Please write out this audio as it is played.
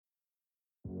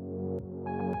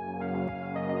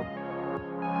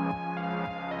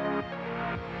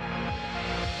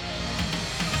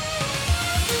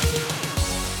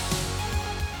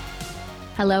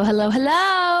Hello, hello,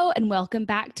 hello, and welcome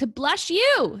back to Blush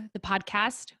You, the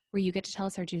podcast where you get to tell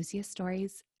us our juiciest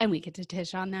stories and we get to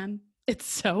tish on them. It's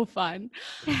so fun.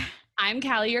 I'm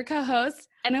Callie, your co-host,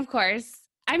 and of course,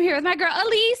 I'm here with my girl,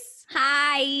 Elise.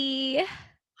 Hi.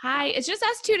 Hi, it's just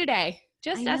us two today.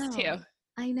 Just us two.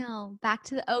 I know. Back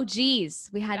to the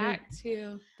OGs. We had Back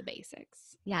to the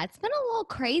basics. Yeah, it's been a little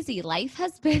crazy. Life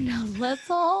has been a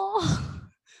little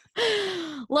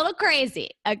crazy,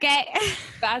 okay?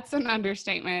 That's an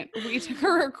understatement. We took a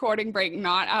recording break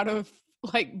not out of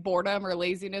like boredom or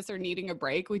laziness or needing a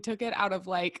break. We took it out of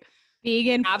like being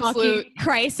in absolute fucking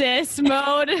crisis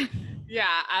mode.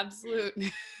 Yeah, absolute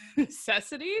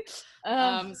necessity.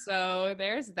 So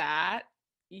there's that.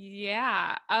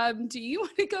 Yeah. Do you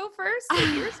want to go first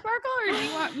with your sparkle, or do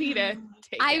you want me to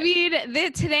take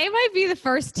it? Today might be the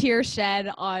first tear shed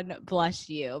on Blush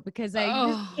You because I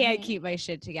just can't keep my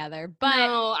shit together. But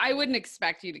no, I wouldn't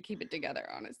expect you to keep it together,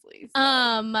 honestly.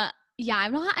 So. Yeah, I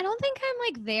don't think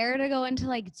I'm like there to go into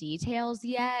like details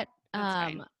yet.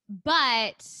 That's fine.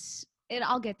 But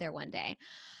I'll get there one day.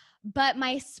 But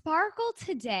my sparkle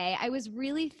today, I was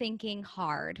really thinking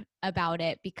hard about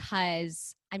it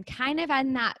because I'm kind of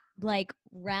in that like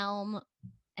realm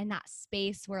and that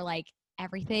space where like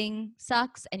everything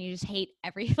sucks and you just hate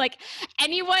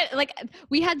anyone. Like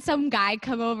we had some guy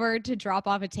come over to drop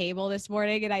off a table this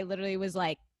morning and I literally was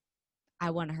like,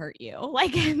 I want to hurt you.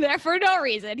 Like there for no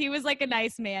reason. He was like a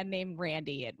nice man named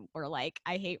Randy and we're like,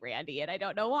 I hate Randy and I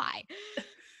don't know why.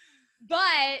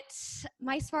 But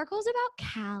my sparkle's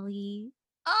about Callie.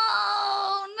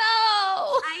 Oh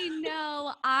no. I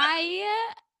know.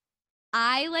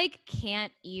 I like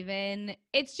can't even.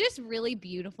 It's just really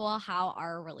beautiful how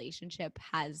our relationship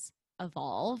has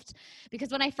evolved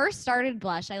because when I first started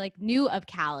Blush, I like knew of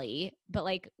Callie, but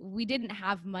like we didn't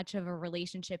have much of a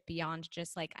relationship beyond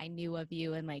just like I knew of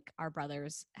you and like our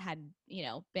brothers had,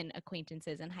 been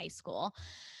acquaintances in high school.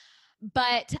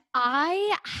 But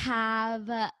I have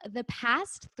the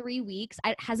past 3 weeks.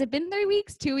 Has it been 3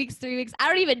 weeks? 2 weeks? 3 weeks? I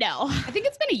don't even know. I think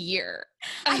it's been a year.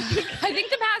 I think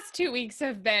the past 2 weeks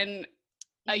have been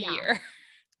a year.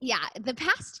 Yeah, the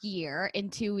past year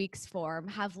in 2 weeks form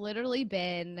have literally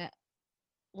been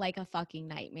like a fucking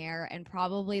nightmare and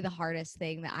probably the hardest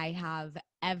thing that I have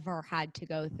ever had to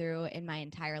go through in my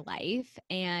entire life.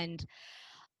 And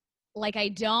like I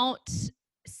don't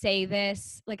say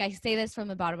this, like I say this from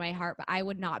the bottom of my heart, but I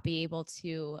would not be able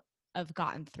to have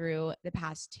gotten through the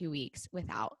past 2 weeks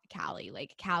without Callie.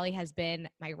 Like Callie has been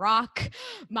my rock,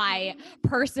 my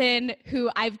person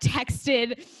who I've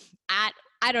texted at,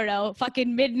 I don't know,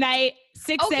 fucking midnight,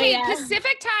 6 a.m. Okay,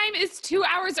 Pacific time is 2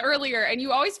 hours earlier and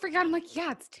you always forget. I'm like,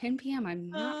 yeah, it's 10 p.m. I'm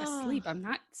not asleep. I'm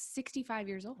not 65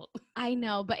 years old. I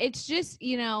know, but it's just,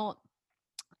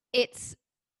 it's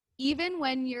even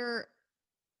when you're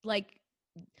like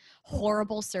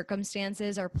horrible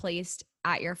circumstances are placed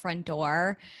at your front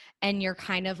door and you're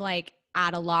kind of like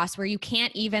at a loss where you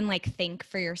can't even like think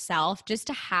for yourself, just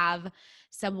to have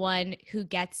someone who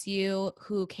gets you,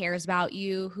 who cares about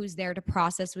you, who's there to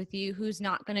process with you, who's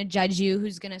not going to judge you,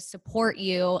 who's going to support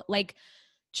you, like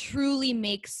truly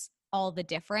makes all the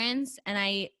difference. And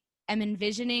I am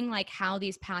envisioning like how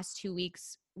these past 2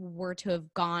 weeks were to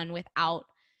have gone without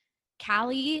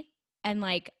Callie, and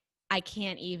like I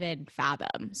can't even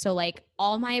fathom. So like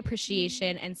all my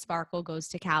appreciation and sparkle goes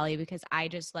to Callie because I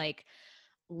just like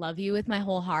love you with my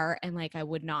whole heart and like I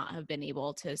would not have been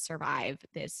able to survive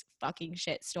this fucking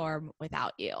shitstorm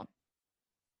without you.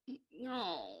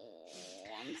 No,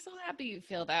 I'm so happy you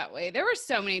feel that way. There were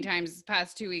so many times this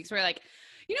past 2 weeks where like,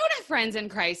 when a friend's in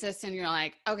crisis and you're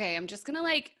like, okay, I'm just gonna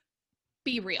like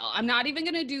be real. I'm not even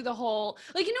going to do the whole,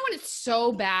 like, when it's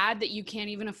so bad that you can't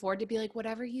even afford to be like,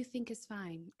 whatever you think is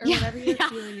fine or whatever you're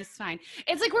feeling is fine.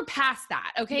 It's like, we're past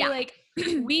that. Okay. Yeah. Like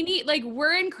we need, like,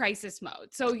 we're in crisis mode.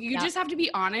 So you just have to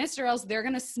be honest or else they're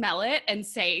going to smell it and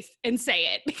say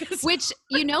it because which,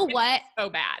 you know what? So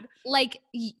bad. Like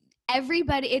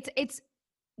everybody, it's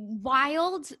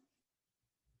wild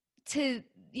to,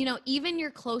 even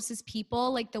your closest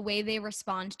people, like the way they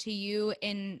respond to you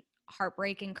in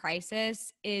heartbreak and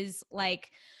crisis is like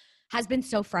has been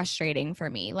so frustrating for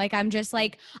me. Like I'm just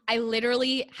like I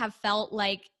literally have felt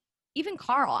like even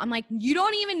Carl, I'm like, you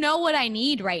don't even know what I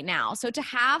need right now. So to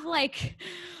have like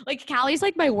Callie's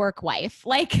like my work wife,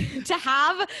 like to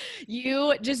have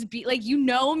you just be like,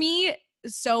 me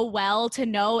so well to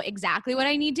know exactly what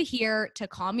I need to hear, to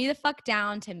calm me the fuck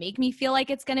down, to make me feel like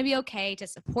it's going to be okay, to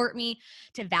support me,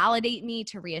 to validate me,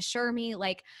 to reassure me,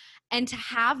 like, and to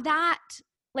have that,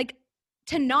 like,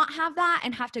 to not have that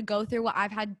and have to go through what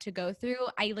I've had to go through,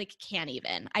 I like can't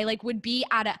even. I like would be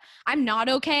I'm not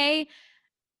okay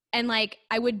And like,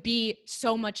 I would be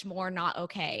so much more not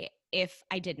okay if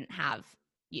I didn't have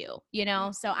you, you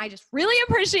know? So I just really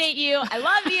appreciate you. I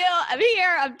love you. I'm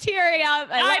here. I'm tearing up.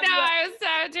 I I love know. you. I was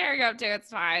so tearing up too. It's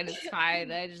fine. It's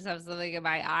fine. I just have something in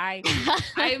my eye.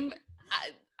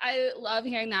 I love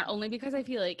hearing that only because I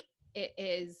feel like it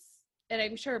is, and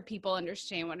I'm sure people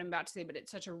understand what I'm about to say, but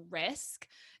it's such a risk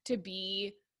to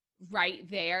be right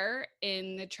there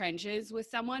in the trenches with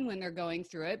someone when they're going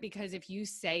through it, because if you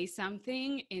say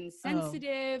something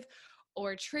insensitive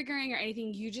or triggering or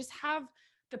anything, you just have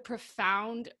the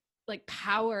profound like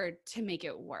power to make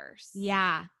it worse.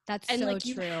 Yeah, that's And so like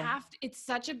you true. have to, it's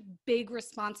such a big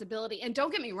responsibility. And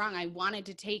don't get me wrong, I wanted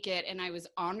to take it and I was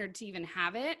honored to even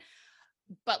have it.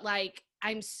 But like,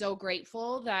 I'm so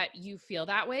grateful that you feel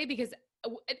that way, because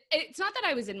it's not that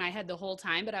I was in my head the whole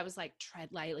time, but I was like, tread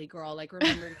lightly, girl. Like,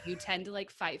 remember, you tend to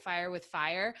like fight fire with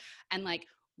fire, and like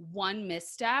one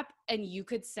misstep and you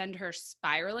could send her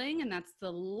spiraling. And that's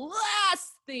the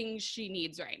last thing she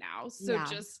needs right now. So Yeah.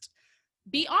 just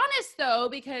be honest though,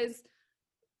 because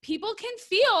people can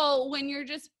feel when you're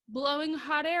just blowing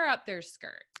hot air up their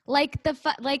skirt. Like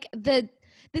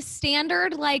the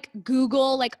standard like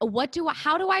Google, like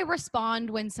how do I respond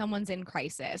when someone's in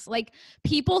crisis? Like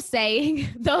people saying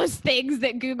those things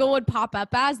that Google would pop up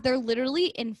as, they're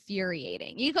literally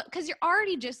infuriating. Because you're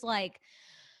already just like,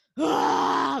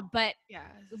 but Yeah.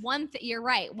 you're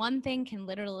right. One thing can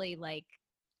literally like,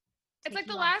 It's like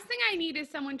the last thing I need is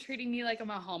someone treating me like I'm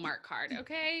a Hallmark card.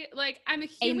 Okay. Like I'm a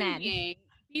human being.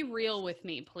 Be real with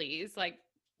me, please. Like,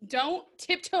 don't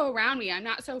tiptoe around me. I'm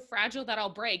not so fragile that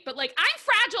I'll break, but like I'm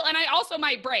fragile and I also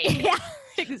might break. Yeah,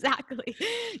 exactly.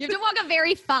 You have to walk a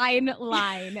very fine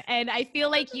line. And I feel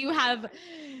like you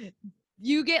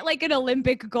get like an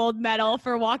Olympic gold medal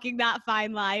for walking that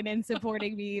fine line and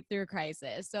supporting me through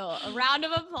crisis. So a round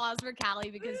of applause for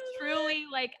Callie, because truly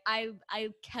like I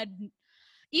can,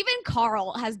 even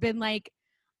Carl has been like,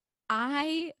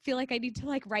 I feel like I need to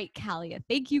like write Callie a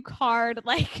thank you card.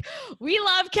 Like, we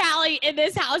love Callie in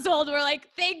this household. We're like,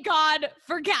 thank God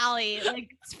for Callie.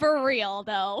 Like, it's for real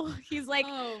though. He's like,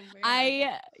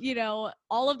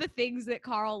 all of the things that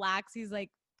Carl lacks, he's like,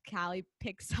 Callie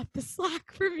picks up the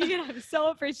slack for me, and I'm so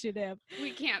appreciative.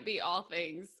 We can't be all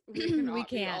things. We cannot We can't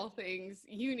be all things.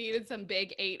 You needed some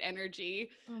big 8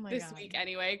 energy this week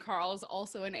anyway. Carl's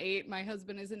also an 8. My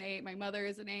husband is an 8. My mother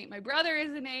is an 8. My brother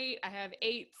is an 8. I have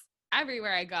 8s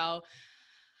everywhere I go.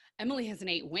 Emily has an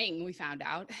 8 wing, we found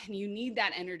out. And you need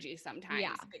that energy sometimes,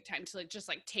 big time, to like just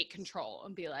like take control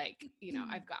and be like,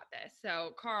 I've got this.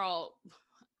 So Carl,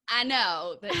 I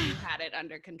know that you had it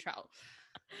under control.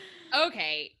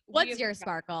 Okay. What's your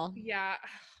sparkle? Yeah.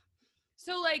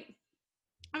 So like,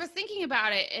 I was thinking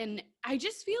about it, and I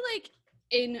just feel like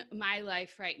in my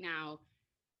life right now,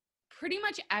 pretty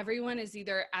much everyone is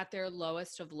either at their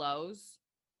lowest of lows.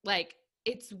 Like,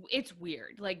 it's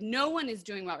weird. Like, no one is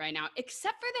doing well right now,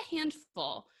 except for the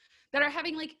handful that are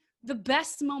having like the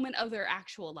best moment of their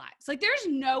actual lives. Like, there's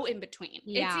no in between.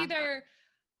 Yeah. It's either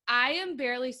I am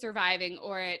barely surviving,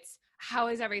 or it's how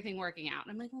is everything working out?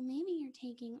 And I'm like, well, maybe you're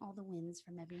taking all the wins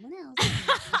from everyone else.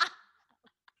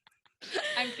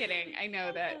 I'm kidding. I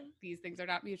know that these things are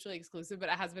not mutually exclusive, but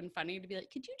it has been funny to be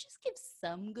like, could you just give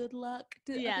some good luck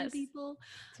to other people?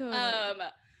 Totally.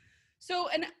 So,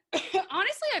 and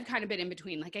honestly, I've kind of been in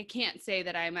between. Like, I can't say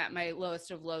that I'm at my lowest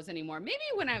of lows anymore. Maybe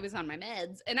when I was on my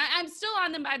meds, and I'm still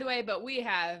on them, by the way, but we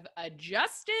have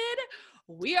adjusted.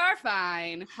 We are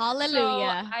fine.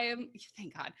 Hallelujah. So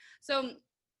thank God. So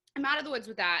I'm out of the woods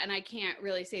with that, and I can't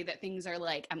really say that things are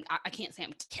like, I can't say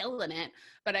I'm killing it,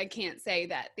 but I can't say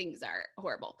that things are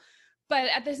horrible. But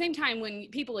at the same time, when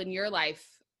people in your life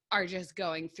are just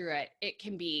going through it, it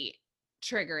can be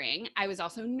triggering. I was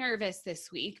also nervous this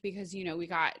week because, we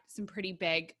got some pretty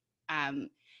big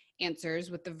answers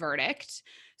with the verdict.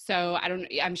 So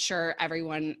I'm sure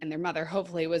everyone and their mother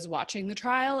hopefully was watching the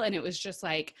trial, and it was just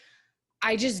like,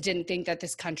 I just didn't think that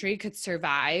this country could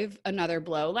survive another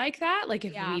blow like that. Like,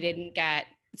 if we didn't get,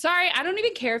 sorry, I don't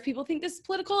even care if people think this is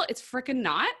political. It's freaking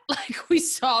not. Like, we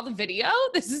saw the video.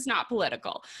 This is not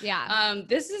political. Yeah.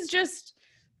 This is just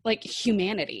like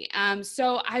humanity.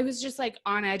 So I was just like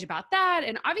on edge about that,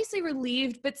 and obviously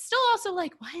relieved, but still also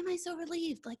like, why am I so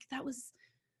relieved? Like, that was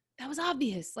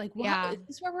obvious. Like, what is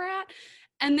this where we're at?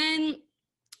 And then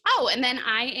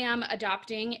I am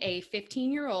adopting a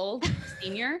 15-year-old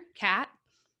senior cat.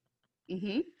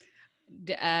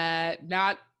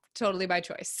 Not totally by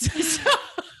choice. So,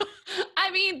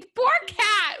 I mean, poor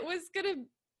cat was going to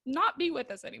not be with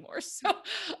us anymore. So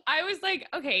I was like,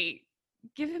 okay,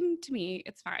 give him to me.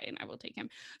 It's fine. I will take him.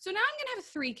 So now I'm going to have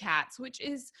 3 cats, which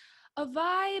is a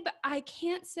vibe I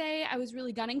can't say I was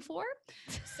really gunning for.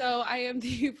 So I am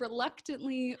the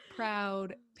reluctantly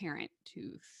proud parent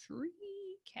to 3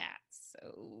 cats.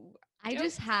 So I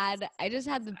just had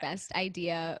the best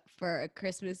idea for a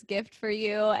Christmas gift for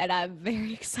you, and I'm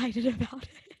very excited about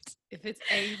it. if it's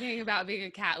anything about being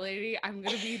a cat lady, I'm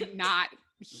gonna be not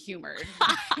humored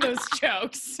by those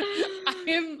jokes.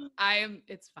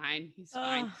 It's fine. He's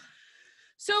fine. Ugh.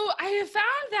 So I have found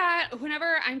that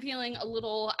whenever I'm feeling a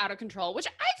little out of control, which I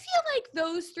feel like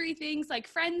those 3 things, like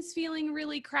friends feeling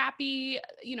really crappy,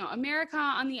 America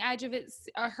on the edge of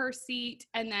her seat,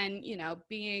 and then,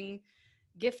 being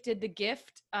gifted the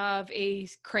gift of a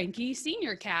cranky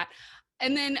senior cat.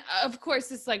 And then, of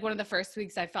course, it's like one of the first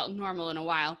weeks I felt normal in a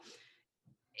while.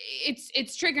 It's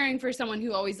triggering for someone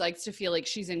who always likes to feel like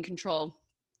she's in control.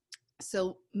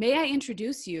 So may I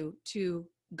introduce you to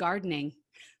gardening?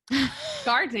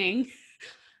 Gardening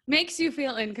makes you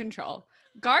feel in control.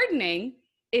 Gardening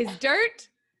is dirt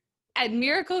and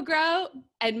Miracle-Gro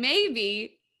and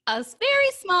maybe a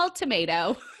very small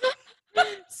tomato.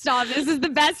 Stop. This is the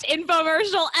best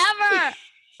infomercial ever.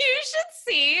 You should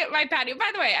see my patio.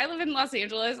 By the way, I live in Los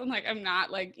Angeles. I'm not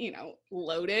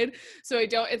loaded. So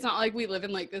it's not like we live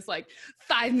in this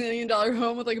 $5 million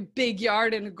home with a big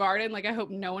yard and a garden. I hope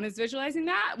no one is visualizing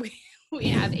that. We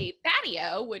have a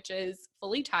patio, which is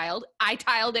fully tiled. I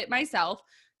tiled it myself,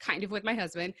 kind of with my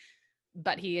husband,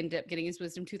 but he ended up getting his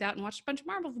wisdom tooth out and watched a bunch of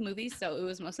Marvel movies. So it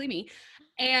was mostly me.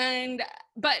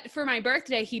 But for my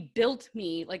birthday, he built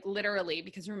me literally,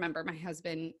 because remember, my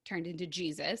husband turned into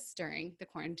Jesus during the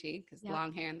quarantine because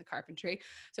long hair and the carpentry.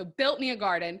 So built me a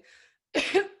garden.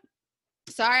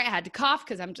 Sorry, I had to cough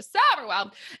because I'm just so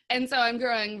overwhelmed. And so I'm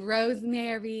growing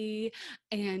rosemary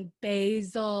and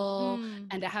basil,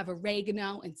 and I have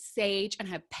oregano and sage, and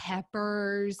I have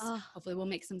peppers. Hopefully we'll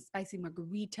make some spicy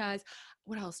margaritas.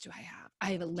 What else do I have?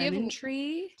 I have a lemon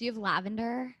tree. Do you have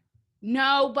lavender?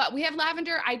 No, but we have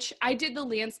lavender. I did the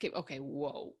landscape. Okay,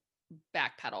 whoa,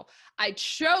 backpedal. I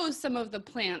chose some of the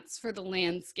plants for the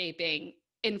landscaping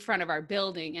in front of our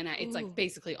building, and it's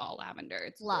basically all lavender.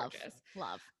 It's gorgeous.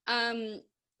 Love.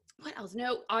 What else?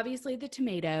 No, obviously the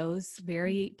tomatoes.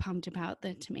 Very pumped about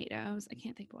the tomatoes. I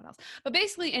can't think of what else. But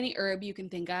basically any herb you can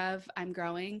think of, I'm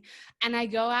growing. And I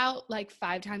go out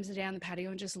 5 times a day on the patio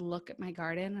and just look at my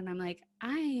garden, and I'm like,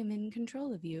 I am in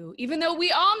control of you. Even though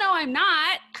we all know I'm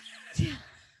not.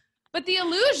 But the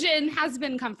illusion has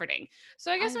been comforting.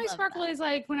 So I guess my sparkle is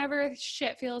whenever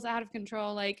shit feels out of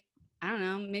control, I don't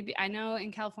know, maybe I know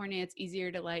in California it's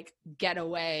easier to get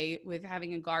away with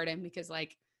having a garden because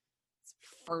it's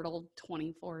fertile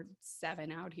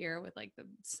 24/7 out here with the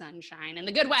sunshine and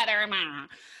the good weather.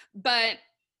 But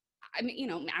I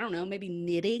mean, I don't know, maybe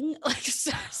knitting,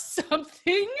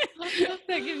 something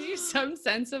that gives you some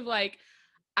sense of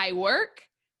I work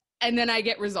and then I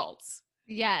get results.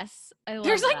 Yes. I love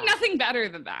There's that. nothing better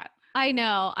than that. I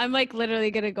know. I'm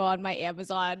literally going to go on my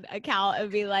Amazon account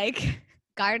and be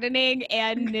gardening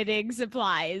and knitting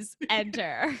supplies,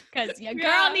 enter, because your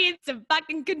girl needs some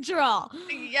fucking control.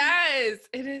 Yes,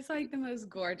 it is the most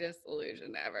gorgeous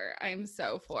illusion ever. I'm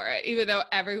so for it, even though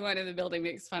everyone in the building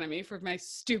makes fun of me for my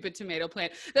stupid tomato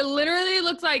plant that literally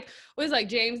looks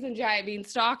James and the Giant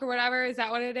Beanstalk or whatever. Is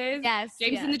that what it is? Yes.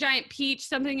 James and the Giant Peach,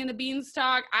 something in the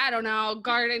beanstalk. I don't know.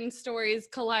 Garden stories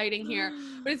colliding here.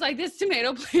 But it's this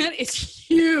tomato plant is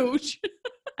huge.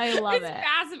 I love it. It's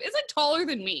massive. It's taller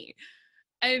than me.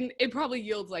 And it probably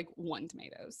yields 1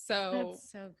 tomato. So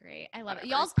that's so great. I love it.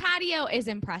 Y'all's patio is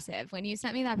impressive. When you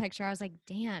sent me that picture, I was like,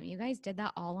 damn, you guys did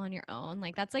that all on your own.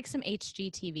 That's some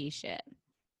HGTV shit.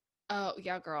 Oh,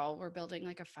 yeah, girl. We're building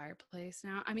a fireplace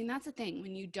now. I mean, that's the thing.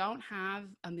 When you don't have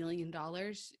 $1 million,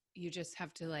 you just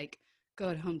have to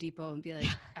go to Home Depot and be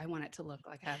I want it to look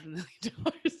like I have $1 million.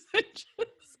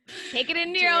 Take it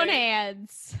into your own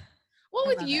hands. Well,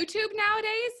 with YouTube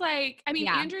nowadays,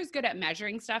 Andrew's good at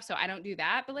measuring stuff, so I don't do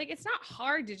that. But it's not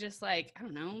hard to just I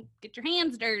don't know, get your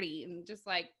hands dirty and just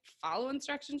follow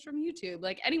instructions from YouTube.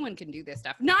 Anyone can do this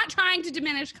stuff. Not trying to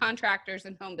diminish contractors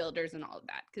and home builders and all of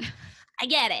that, because I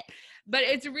get it. But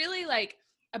it's really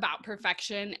about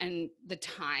perfection and the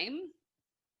time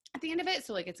at the end of it.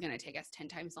 So it's going to take us 10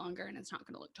 times longer, and it's not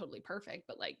going to look totally perfect.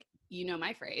 But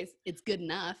my phrase, it's good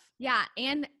enough. Yeah,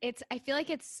 and I feel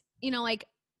it's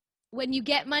when you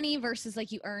get money versus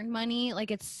like you earn money,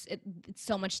 like it's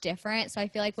so much different. So I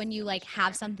feel like when you like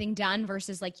have something done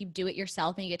versus like you do it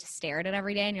yourself and you get to stare at it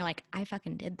every day and you're like, I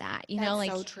fucking did that, you know,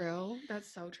 like so true. That's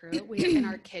so true. We in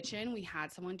our kitchen, we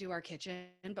had someone do our kitchen,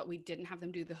 but we didn't have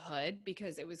them do the hood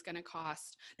because it was going to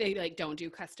cost, they like don't do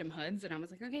custom hoods. And I was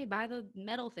like, okay, buy the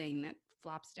metal thing that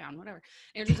flops down, whatever.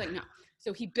 And you're just like, no.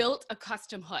 So he built a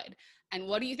custom hood. And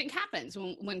what do you think happens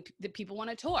when the people want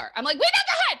to tour? I'm like, we built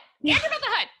the hood. Andrew built the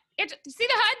hood. See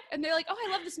the hood? And they're like, oh,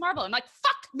 I love this marble. I'm like,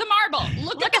 fuck the marble.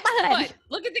 Look at the hood.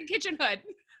 Look at the kitchen hood.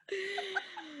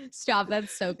 Stop.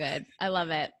 That's so good. I love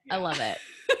it. Yeah. I love it.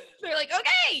 They're like,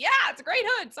 okay, yeah, it's a great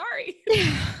hood. Sorry.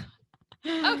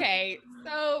 Okay.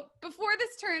 So before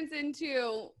this turns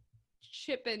into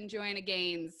Chip and Joanna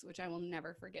Gaines, which I will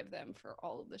never forgive them for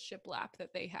all of the shiplap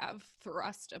that they have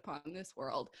thrust upon this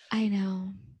world. I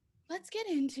know. Let's get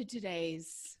into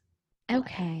today's.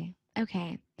 Okay.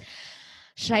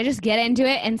 Should I just get into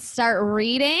it and start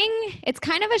reading? It's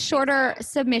kind of a shorter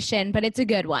submission, but it's a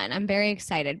good one. I'm very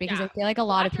excited because I feel like a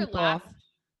lot of people.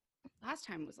 Last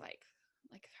time was like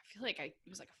I feel like it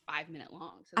was like a 5-minute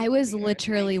long. So I was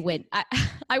literally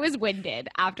I was winded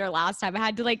after last time. I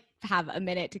had to like have a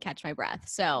minute to catch my breath.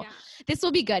 So this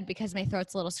will be good because my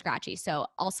throat's a little scratchy. So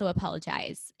also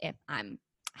apologize if I'm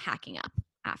hacking up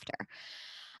after.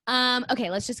 Okay,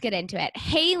 let's just get into it.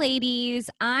 Hey, ladies.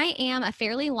 I am a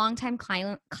fairly longtime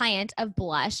client of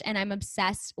Blush, and I'm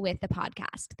obsessed with the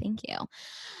podcast. Thank you.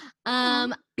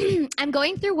 I'm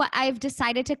going through what I've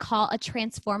decided to call a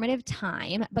transformative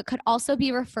time, but could also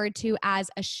be referred to as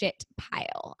a shit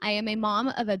pile. I am a mom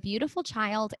of a beautiful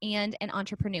child and an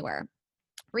entrepreneur.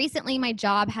 Recently, my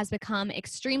job has become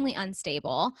extremely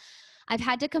unstable. I've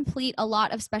had to complete a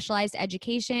lot of specialized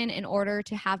education in order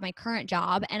to have my current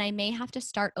job, and I may have to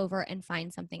start over and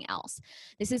find something else.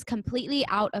 This is completely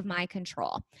out of my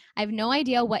control. I have no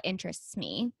idea what interests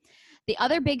me. The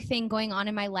other big thing going on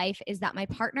in my life is that my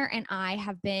partner and I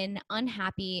have been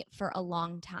unhappy for a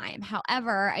long time.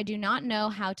 However, I do not know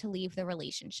how to leave the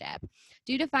relationship.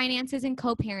 Due to finances and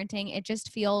co-parenting, it just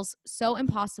feels so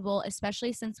impossible,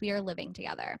 especially since we are living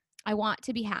together. I want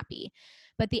to be happy.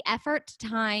 But the effort,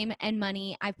 time, and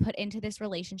money I've put into this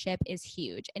relationship is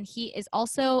huge. And he is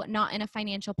also not in a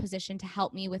financial position to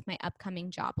help me with my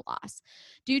upcoming job loss.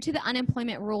 Due to the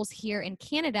unemployment rules here in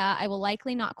Canada, I will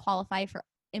likely not qualify for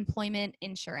employment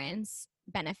insurance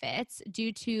benefits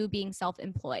due to being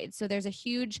self-employed. So there's a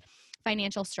huge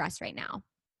financial stress right now.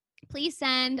 Please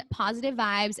send positive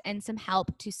vibes and some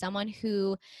help to someone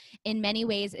who in many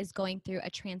ways is going through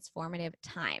a transformative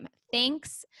time.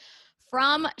 Thanks.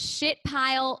 From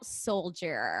Shitpile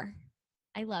Soldier.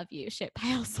 I love you,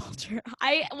 Shitpile Soldier.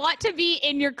 I want to be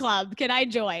in your club. Can I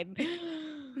join?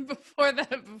 Before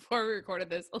we recorded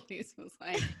this, Elise was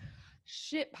like,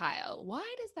 Shitpile. Why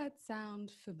does that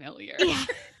sound familiar? Yeah.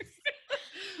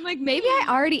 I'm like, maybe I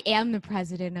already am the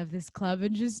president of this club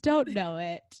and just don't know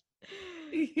it.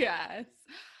 Yes.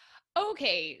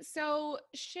 Okay, so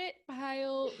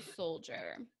Shitpile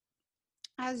Soldier.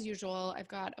 As usual, I've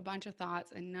got a bunch of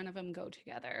thoughts and none of them go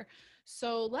together.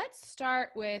 So let's start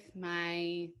with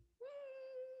let's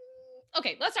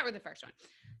start with the first one.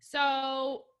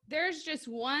 So there's just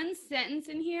one sentence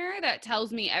in here that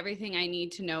tells me everything I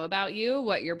need to know about you,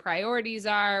 what your priorities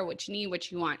are, what you need,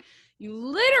 what you want. You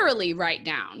literally write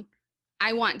down,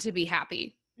 I want to be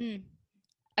happy.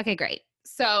 Okay, great.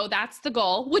 So that's the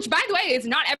goal, which by the way is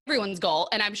not everyone's goal.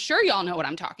 And I'm sure y'all know what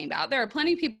I'm talking about. There are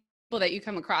plenty of people that you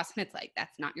come across and it's like,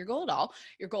 that's not your goal at all.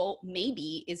 Your goal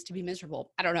maybe is to be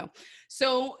miserable. I don't know.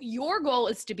 So your goal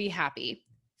is to be happy.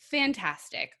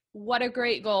 Fantastic. What a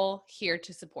great goal. Here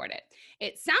to support it.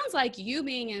 It sounds like you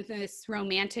being in this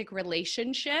romantic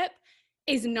relationship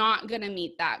is not going to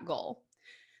meet that goal.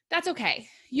 That's okay.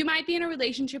 You might be in a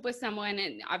relationship with someone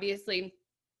and obviously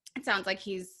it sounds like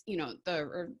he's,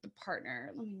 the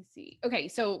partner. Let me see. Okay.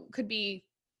 So could be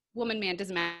woman, man,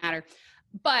 doesn't matter.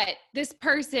 But this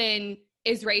person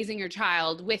is raising your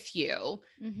child with you.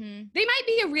 Mm-hmm. They might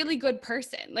be a really good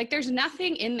person. Like there's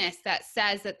nothing in this that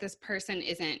says that this person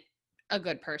isn't a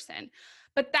good person,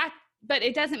 but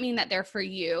it doesn't mean that they're for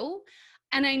you.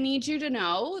 And I need you to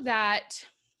know that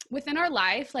within our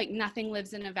life, like nothing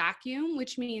lives in a vacuum,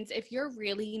 which means if you're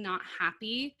really not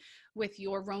happy with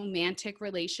your romantic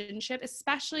relationship,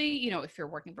 especially, if you're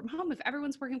working from home, if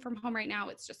everyone's working from home right now,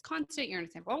 it's just constant, you're in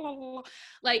the same, blah, blah, blah,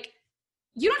 like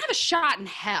you don't have a shot in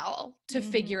hell to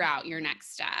figure out your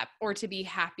next step or to be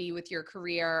happy with your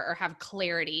career or have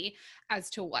clarity as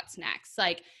to what's next.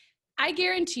 Like I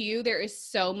guarantee you there is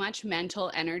so much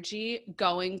mental energy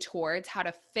going towards how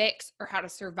to fix or how to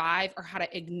survive or how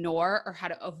to ignore or how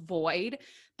to avoid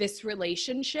this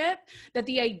relationship, that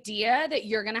the idea that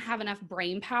you're going to have enough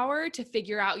brain power to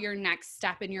figure out your next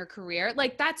step in your career,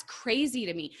 like that's crazy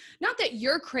to me. Not that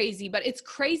you're crazy, but it's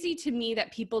crazy to me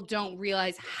that people don't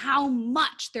realize how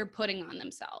much they're putting on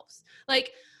themselves.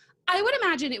 Like, I would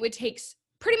imagine it would take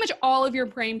pretty much all of your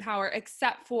brain power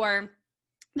except for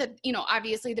the,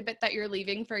 obviously the bit that you're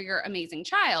leaving for your amazing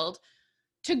child,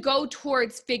 to go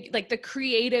towards like the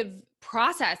creative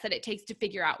process that it takes to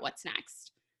figure out what's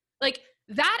next. Like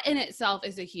that in itself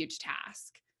is a huge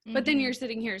task. Mm-hmm. But then you're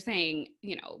sitting here saying,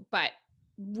 but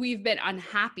we've been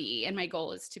unhappy and my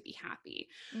goal is to be happy.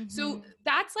 Mm-hmm. So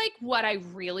that's like what I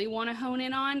really want to hone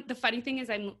in on. The funny thing is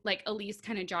I'm like, Elise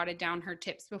kind of jotted down her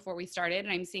tips before we started,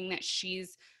 and I'm seeing that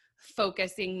she's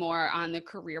focusing more on the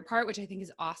career part, which I think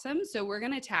is awesome. So we're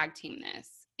going to tag team this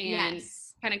and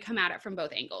kind of come at it from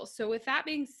both angles. So with that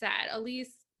being said, Elise,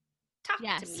 talk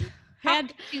to me.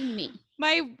 Talk to me.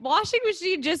 My washing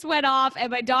machine just went off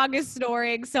and my dog is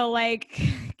snoring. So like,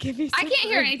 give me I can't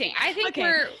hear anything. I think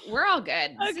we're all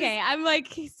good. Okay. I'm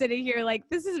like sitting here like,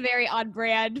 this is very on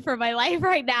brand for my life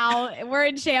right now. We're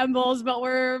in shambles, but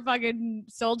we're fucking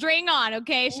soldiering on.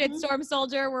 Okay. Mm-hmm. Shitstorm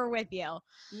soldier. We're with you.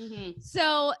 Mm-hmm.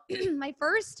 So my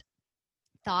first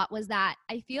thought was that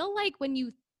I feel like when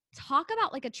you talk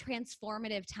about like a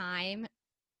transformative time,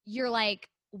 you're like,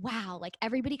 wow, like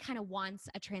everybody kind of wants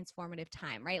a transformative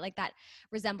time, right? Like that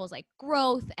resembles like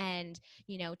growth and,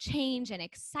 change and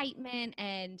excitement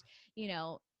and,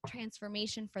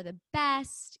 transformation for the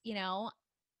best,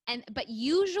 but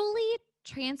usually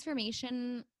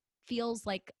transformation feels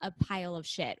like a pile of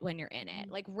shit when you're in it.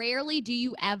 Like rarely do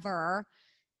you ever,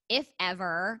 if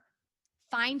ever,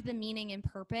 find the meaning and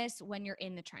purpose when you're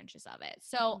in the trenches of it.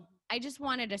 So I just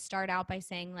wanted to start out by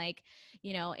saying like,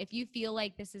 if you feel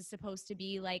like this is supposed to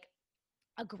be like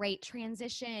a great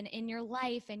transition in your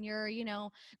life and you're,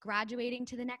 graduating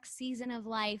to the next season of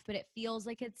life, but it feels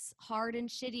like it's hard and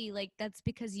shitty, like that's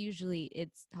because usually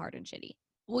it's hard and shitty.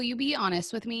 Will you be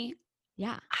honest with me?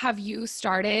 Yeah. Have you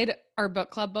started our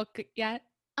book club book yet?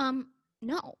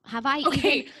 No. Have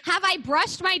I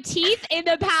brushed my teeth in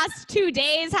the past 2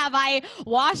 days? Have I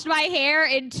washed my hair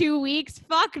in 2 weeks?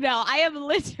 Fuck no. I am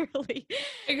literally.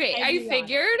 Okay. I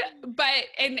figured,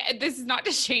 and this is not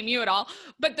to shame you at all,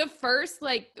 but the first,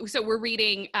 so we're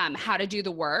reading How to Do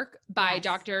the Work by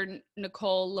Dr.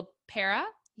 Nicole LePera.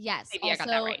 Yes. Maybe I got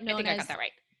that right. I think I got that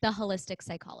right. The holistic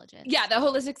psychologist. Yeah, the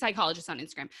holistic psychologist on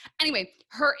Instagram. Anyway,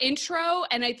 her intro,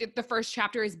 and I think the first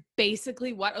chapter is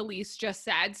basically what Elise just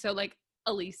said. So like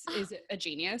Elise is a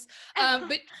genius.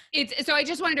 But so I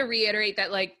just wanted to reiterate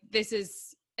that like this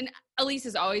is, and Elise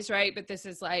is always right, but this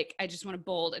is like, I just want to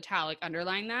bold, italic,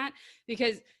 underline that,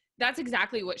 because that's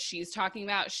exactly what she's talking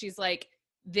about. She's like,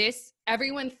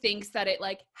 everyone thinks that it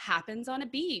like happens on a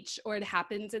beach, or it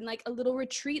happens in like a little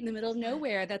retreat in the middle of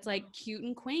nowhere that's like cute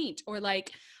and quaint, or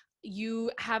like you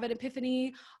have an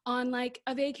epiphany on like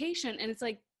a vacation, and it's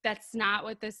like, that's not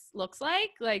what this looks like.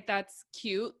 Like that's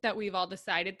cute that we've all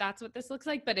decided that's what this looks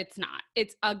like, but it's not.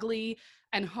 It's ugly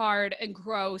and hard and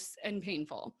gross and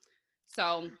painful.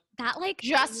 So that like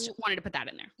just wanted to put that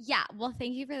in there. Yeah. Well,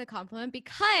 thank you for the compliment,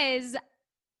 because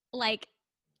like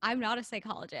I'm not a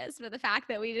psychologist, but the fact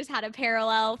that we just had a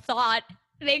parallel thought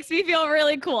makes me feel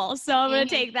really cool. So I'm going to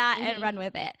take that and run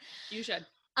with it. You should.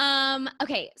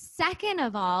 Okay. Second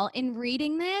of all, in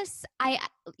reading this, I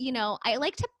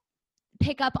like to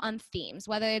pick up on themes,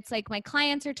 whether it's like my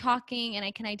clients are talking and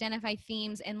I can identify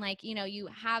themes, and like, you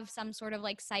have some sort of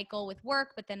like cycle with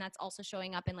work, but then that's also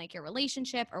showing up in like your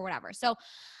relationship or whatever. So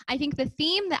I think the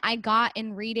theme that I got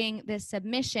in reading this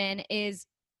submission is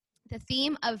the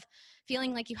theme of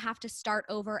feeling like you have to start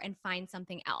over and find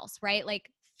something else, right?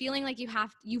 Like feeling like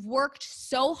you've worked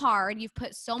so hard, you've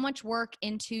put so much work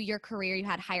into your career, you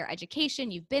had higher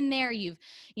education, you've been there, you've,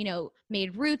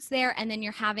 made roots there, and then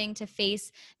you're having to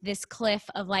face this cliff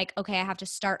of like, okay, I have to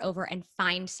start over and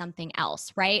find something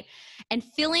else, right? And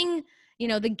filling,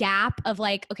 the gap of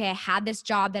like, okay, I had this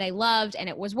job that I loved and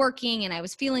it was working and I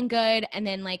was feeling good, and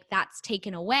then like that's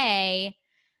taken away,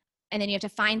 and then you have to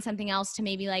find something else to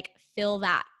maybe like fill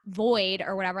that void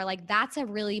or whatever. Like that's a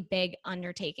really big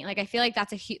undertaking. Like I feel like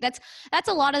that's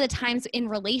a lot of the times in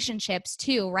relationships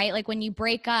too, right? Like when you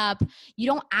break up, you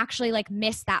don't actually like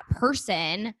miss that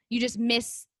person. You just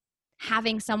miss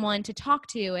having someone to talk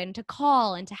to and to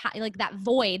call and to like that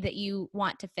void that you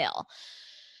want to fill.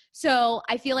 So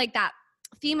I feel like that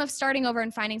theme of starting over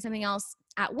and finding something else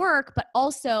at work, but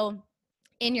also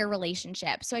in your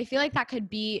relationship. So I feel like that could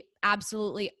be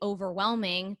absolutely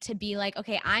overwhelming to be like,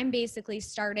 okay, I'm basically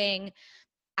starting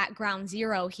at ground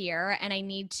zero here and I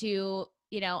need to,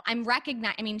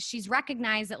 she's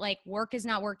recognized that like work is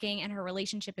not working and her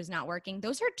relationship is not working.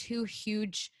 Those are two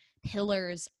huge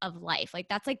pillars of life. Like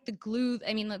that's like the glue.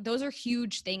 I mean, those are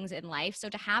huge things in life. So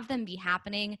to have them be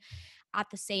happening at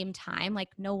the same time, like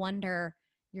no wonder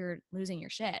you're losing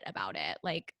your shit about it.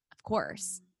 Like, of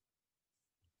course.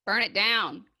 Burn it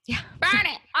down. Yeah. Burn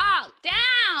it all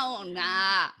down.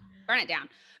 Burn it down.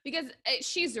 Because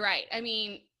she's right. I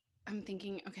mean, I'm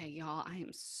thinking, okay, y'all, I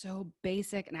am so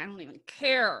basic and I don't even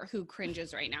care who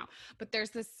cringes right now. But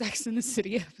there's this Sex in the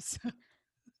City episode.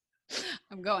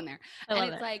 I'm going there. And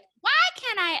it's like, why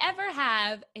can't I ever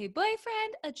have a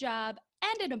boyfriend, a job,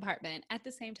 and an apartment at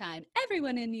the same time?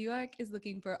 Everyone in New York is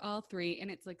looking for all three.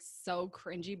 And it's like so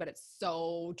cringy, but it's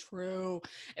so true.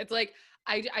 It's like,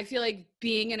 I feel like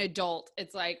being an adult,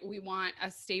 it's like we want a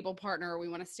stable partner, we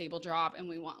want a stable job, and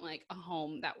we want like a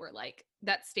home that we're like,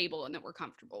 that's stable and that we're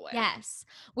comfortable with. Yes.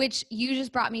 Which you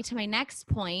just brought me to my next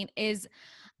point is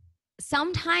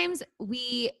sometimes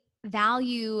we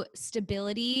value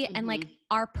stability and like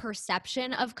our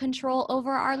perception of control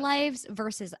over our lives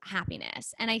versus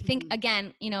happiness. And I think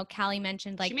again, Callie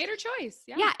mentioned like she made her choice.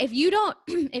 Yeah. If you don't,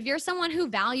 if you're someone who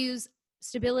values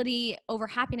stability over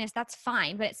happiness, that's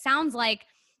fine. But it sounds like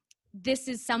this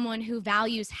is someone who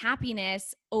values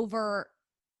happiness over,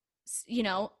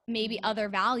 maybe other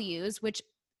values, which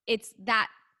it's that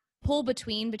pull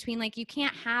between like you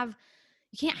can't have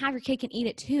your cake and eat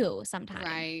it too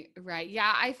sometimes. Right.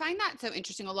 Yeah. I find that so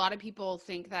interesting. A lot of people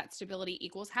think that stability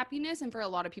equals happiness. And for a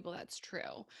lot of people, that's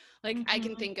true. Like I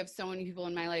can think of so many people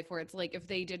in my life where it's like, if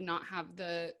they did not have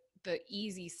the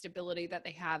easy stability that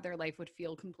they have, their life would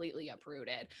feel completely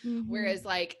uprooted. Whereas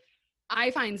like,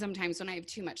 I find sometimes when I have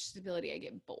too much stability, I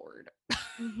get bored.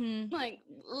 Like,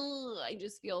 I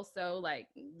just feel so like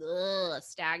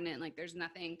stagnant. Like there's no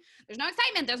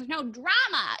excitement. There's no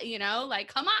drama,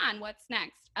 like, come on, what's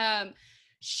next?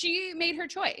 She made her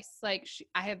choice. Like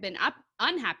I have been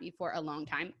unhappy for a long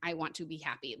time. I want to be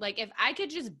happy. Like if I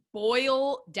could just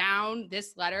boil down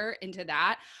this letter into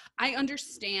that, I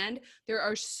understand there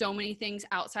are so many things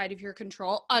outside of your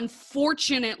control.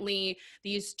 Unfortunately,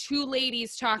 these two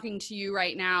ladies talking to you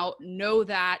right now know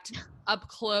that up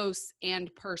close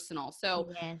and personal. So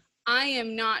yes. I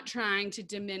am not trying to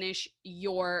diminish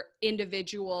your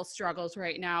individual struggles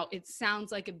right now. It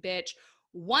sounds like a bitch.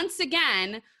 Once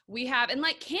again, we have, and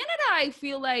like Canada, I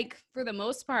feel like for the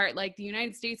most part, like the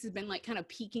United States has been like kind of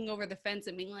peeking over the fence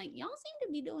and being like, y'all seem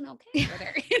to be doing okay over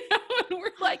there. And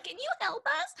we're like, can you help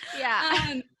us?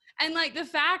 Yeah. And like the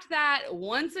fact that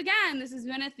once again, this has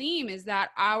been a theme is that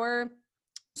our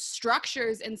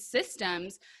structures and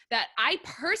systems that I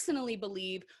personally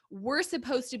believe we're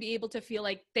supposed to be able to feel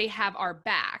like they have our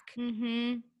back.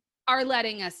 Are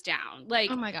letting us down.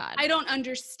 Like, oh my God. I don't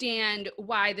understand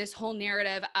why this whole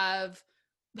narrative of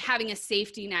having a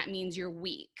safety net means you're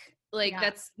weak. Like,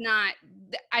 that's not,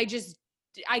 I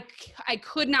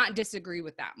could not disagree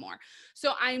with that more.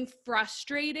 So I'm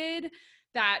frustrated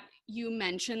that you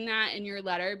mentioned that in your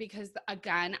letter because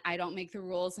again, I don't make the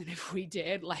rules. And if we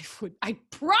did, I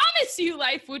promise you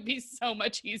life would be so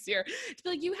much easier to be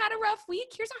like, you had a rough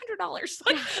week. Here's $100.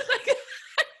 Like,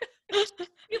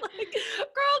 be like,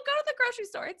 girl, go to the grocery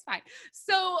store. It's fine.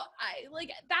 So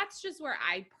that's just where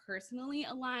I personally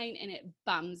align and it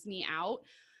bums me out.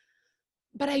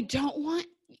 But I don't want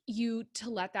you to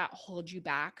let that hold you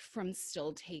back from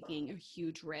still taking a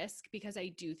huge risk because I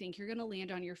do think you're going to land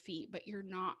on your feet, but you're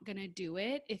not going to do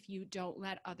it if you don't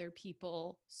let other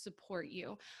people support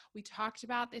you. We talked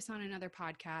about this on another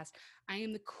podcast. I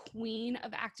am the queen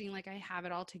of acting like I have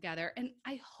it all together. And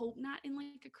I hope not in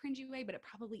like a cringy way, but it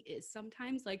probably is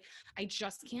sometimes. Like I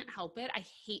just can't help it. I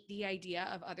hate the idea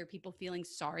of other people feeling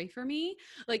sorry for me.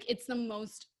 Like it's the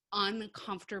most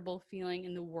uncomfortable feeling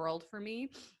in the world for me.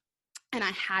 And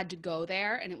I had to go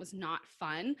there and it was not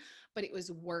fun, but it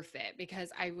was worth it because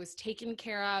I was taken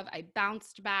care of. I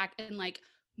bounced back and like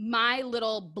my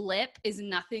little blip is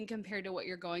nothing compared to what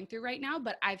you're going through right now,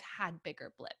 but I've had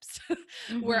bigger blips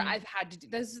where I've had to do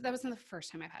this. That wasn't the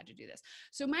first time I've had to do this.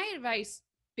 So my advice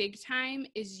big time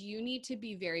is you need to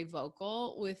be very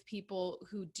vocal with people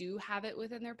who do have it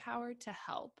within their power to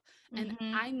help. And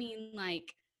I mean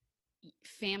like,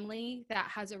 family that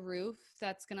has a roof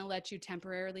that's going to let you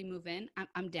temporarily move in,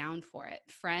 I'm down for it.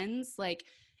 Friends, like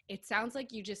it sounds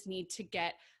like you just need to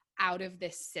get out of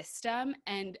this system,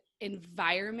 and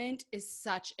environment is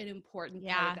such an important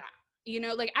part of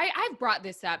that. Like I've brought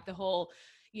this up, the whole,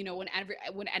 you know,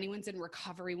 when anyone's in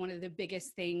recovery, one of the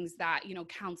biggest things that, you know,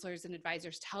 counselors and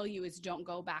advisors tell you is don't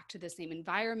go back to the same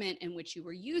environment in which you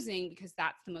were using, because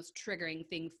that's the most triggering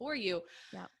thing for you.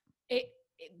 Yeah.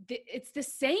 It's the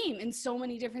same in so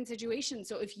many different situations.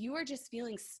 So if you are just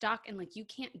feeling stuck and like you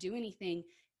can't do anything,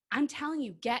 I'm telling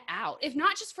you, get out. If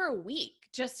not just for a week,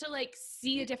 just to like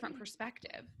see a different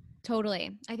perspective.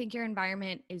 Totally. I think your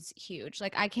environment is huge.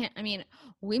 Like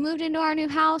we moved into our new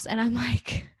house and I'm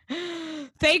like,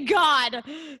 thank God.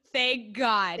 Thank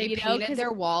God. They you know, painted because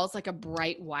their walls like a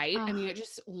bright white. I mean, it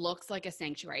just looks like a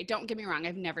sanctuary. Don't get me wrong.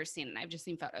 I've never seen it. I've just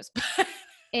seen photos.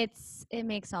 it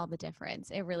makes all the difference.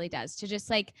 It really does. To just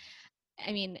like,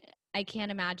 I mean, I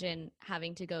can't imagine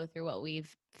having to go through what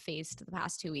we've faced the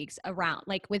past 2 weeks around,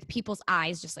 like with people's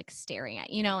eyes just like staring at,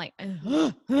 you know, like,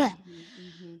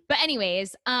 but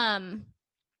anyways, I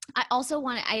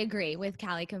agree with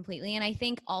Callie completely. And I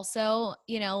think also,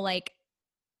 you know, like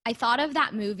I thought of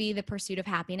that movie, The Pursuit of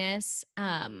Happiness.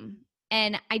 And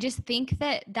I just think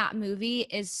that movie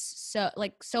is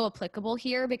so applicable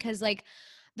here, because like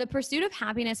the pursuit of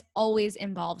happiness always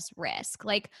involves risk.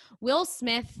 Like Will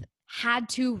Smith had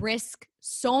to risk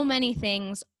so many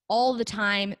things all the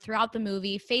time throughout the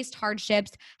movie, faced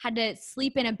hardships, had to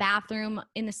sleep in a bathroom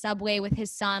in the subway with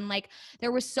his son. Like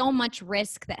there was so much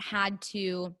risk that had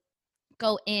to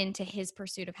go into his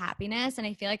pursuit of happiness. And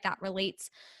I feel like that relates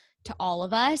to all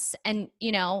of us. And,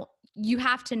 you know, you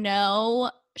have to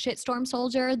know, shitstorm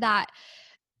soldier, that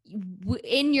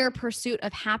in your pursuit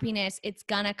of happiness, it's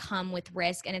going to come with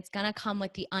risk and it's going to come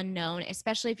with the unknown,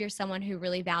 especially if you're someone who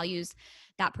really values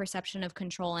that perception of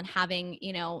control and having,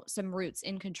 you know, some roots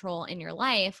in control in your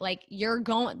life. Like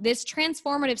this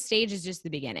transformative stage is just the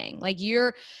beginning. Like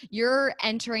you're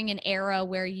entering an era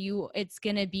where it's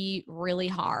going to be really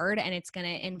hard and it's going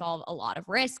to involve a lot of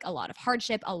risk, a lot of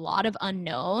hardship, a lot of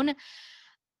unknown,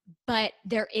 but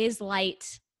there is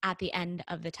light at the end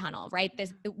of the tunnel, right?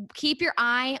 Keep your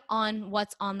eye on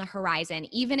what's on the horizon,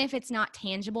 even if it's not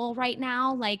tangible right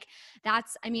now. Like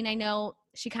I know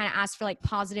she kind of asked for like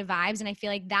positive vibes. And I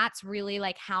feel like that's really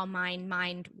like how my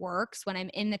mind works when I'm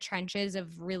in the trenches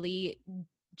of really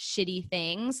shitty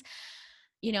things.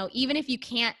 You know, even if you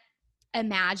can't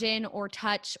imagine or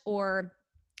touch or,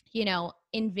 you know,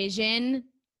 envision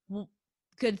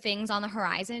good things on the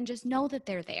horizon, just know that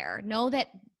they're there. Know that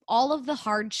all of the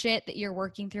hard shit that you're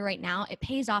working through right now, it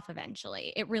pays off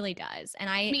eventually. It really does. And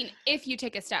I mean, if you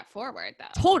take a step forward,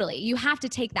 though. Totally. You have to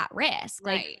take that risk.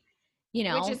 Right. Like, you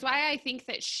know. Which is why I think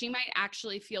that she might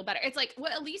actually feel better. It's like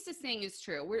what Elise is saying is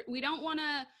true. We don't want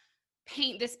to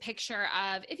paint this picture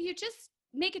of if you just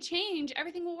make a change,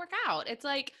 everything will work out. It's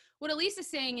like what Elise is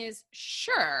saying is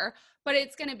sure, but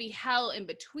it's going to be hell in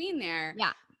between there.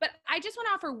 Yeah. But I just want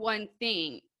to offer one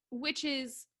thing, which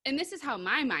is, and this is how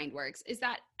my mind works, is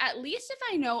that at least if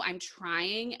I know I'm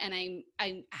trying and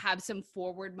I have some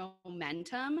forward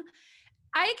momentum,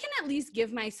 I can at least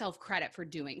give myself credit for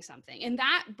doing something. And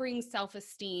that brings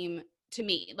self-esteem to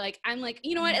me. Like, I'm like,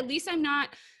 you know what? At least I'm not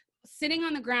sitting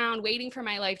on the ground waiting for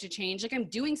my life to change. Like I'm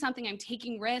doing something, I'm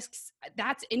taking risks.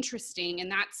 That's interesting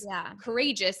and that's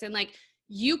courageous. And like,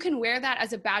 you can wear that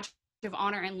as a badge of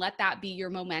honor and let that be your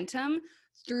momentum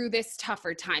through this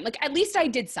tougher time. Like at least I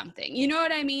did something, you know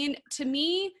what I mean? To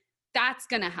me, that's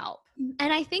going to help.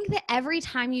 And I think that every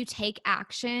time you take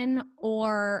action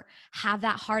or have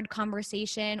that hard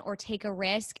conversation or take a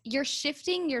risk, you're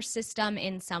shifting your system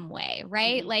in some way,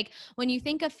 right? Mm-hmm. Like when you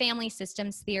think of family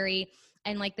systems theory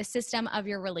and like the system of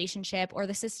your relationship or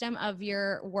the system of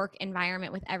your work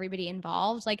environment with everybody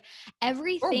involved, like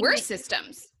everything. Or we're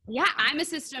systems. Yeah. I'm a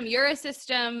system. You're a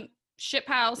system. Shit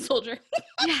pile soldier.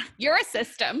 Yeah. You're a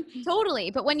system. Totally.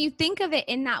 But when you think of it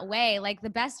in that way, like the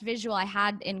best visual I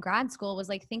had in grad school was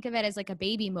like, think of it as like a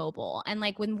baby mobile. And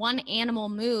like when one animal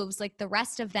moves, like the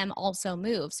rest of them also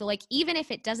move. So like, even if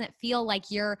it doesn't feel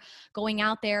like you're going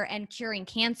out there and curing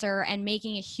cancer and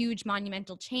making a huge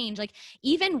monumental change, like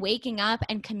even waking up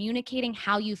and communicating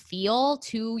how you feel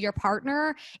to your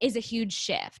partner is a huge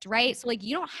shift, right? So like,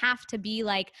 you don't have to be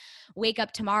like, wake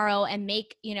up tomorrow and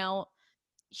make, you know,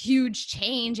 huge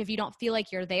change if you don't feel like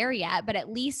you're there yet, but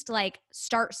at least like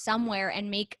start somewhere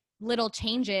and make little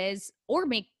changes or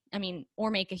make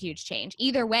a huge change.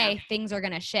 Either way, things are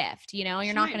going to shift, you know,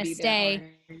 you're not going to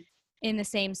stay in the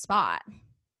same spot.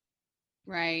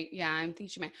 Right. Yeah. I'm thinking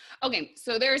she might. Okay.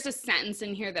 So there's a sentence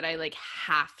in here that I like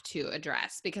have to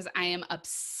address because I am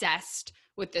obsessed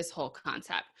with this whole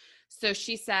concept. So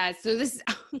she says, so this is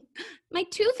my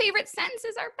two favorite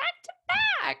sentences are back to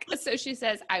back. So she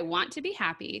says, I want to be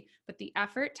happy, but the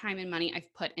effort, time, and money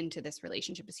I've put into this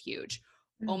relationship is huge.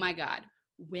 Mm-hmm. Oh my God.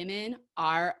 Women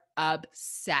are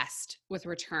obsessed with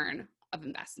return of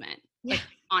investment. Yeah. Like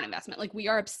on investment. Like we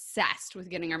are obsessed with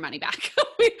getting our money back.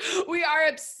 we are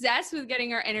obsessed with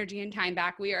getting our energy and time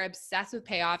back. We are obsessed with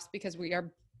payoffs because we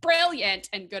are brilliant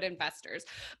and good investors.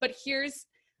 But here's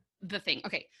the thing.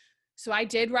 Okay. So I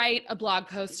did write a blog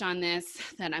post on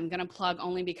this that I'm going to plug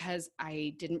only because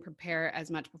I didn't prepare as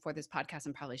much before this podcast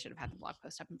and probably should have had the blog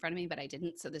post up in front of me, but I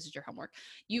didn't. So this is your homework.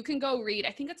 You can go read,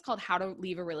 I think it's called How to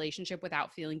Leave a Relationship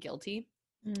Without Feeling Guilty.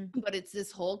 But it's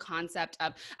this whole concept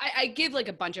of, I give like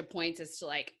a bunch of points as to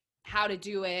like how to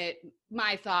do it,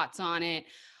 my thoughts on it.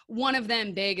 One of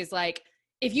them big is like,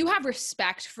 if you have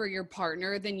respect for your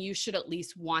partner, then you should at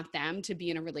least want them to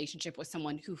be in a relationship with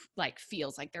someone who like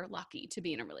feels like they're lucky to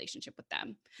be in a relationship with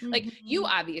them. Like you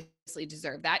obviously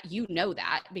deserve that. You know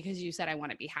that because you said, I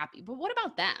want to be happy. But what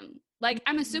about them? Like,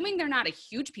 I'm assuming they're not a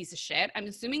huge piece of shit. I'm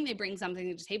assuming they bring something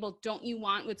to the table. Don't you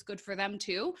want what's good for them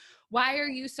too? Why are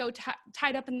you so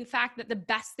tied up in the fact that the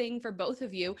best thing for both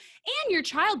of you and your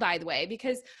child, by the way,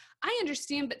 because I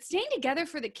understand, but staying together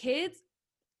for the kids,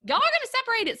 y'all are going to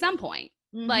separate at some point.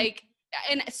 Like,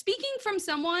 and speaking from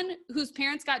someone whose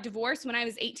parents got divorced when I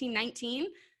was 18, 19,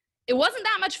 it wasn't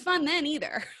that much fun then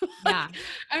either. Yeah.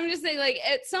 I'm just saying, like,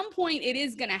 at some point it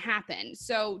is going to happen.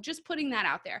 So just putting that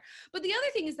out there. But the other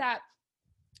thing is that,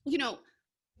 you know,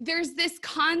 there's this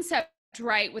concept,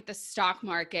 right, with the stock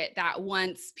market that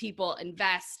once people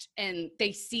invest and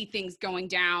they see things going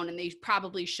down and they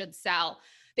probably should sell,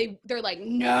 they're like,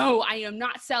 no, I am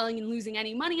not selling and losing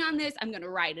any money on this. I'm going to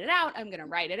ride it out. I'm going to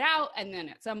write it out. And then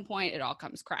at some point it all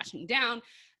comes crashing down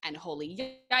and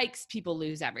holy yikes, people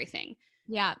lose everything.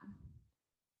 Yeah.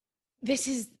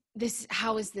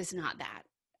 How is this not that?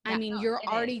 Yeah, I mean, no, you're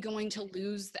already going to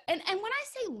lose. And when I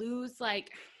say lose,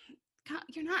 like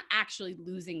you're not actually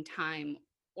losing time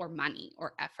or money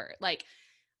or effort. Like,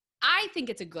 I think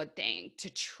it's a good thing to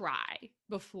try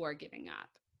before giving up.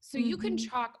 So you can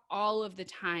chalk all of the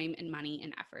time and money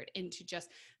and effort into just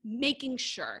making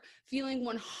sure, feeling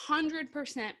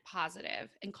 100% positive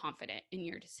and confident in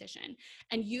your decision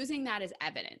and using that as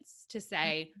evidence to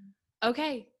say,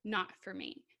 okay, not for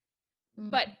me.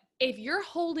 But if you're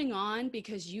holding on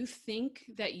because you think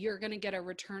that you're going to get a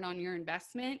return on your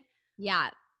investment, you're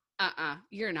not.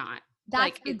 You're not.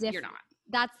 That's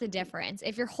the difference.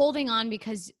 If you're holding on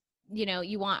because you know,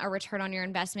 you want a return on your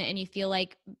investment and you feel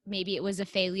like maybe it was a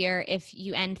failure if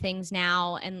you end things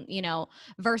now and, you know,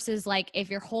 versus like if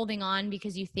you're holding on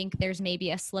because you think there's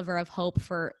maybe a sliver of hope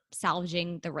for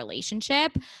salvaging the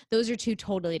relationship, those are two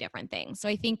totally different things. So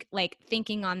I think like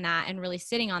thinking on that and really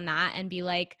sitting on that and be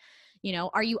like, you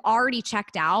know, are you already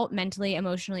checked out mentally,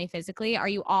 emotionally, physically? Are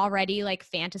you already like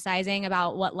fantasizing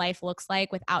about what life looks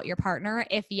like without your partner?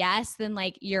 If yes, then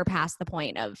like you're past the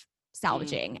point of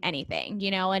salvaging anything, you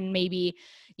know, and maybe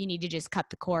you need to just cut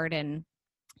the cord. And,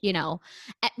 you know,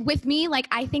 with me, like,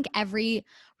 I think every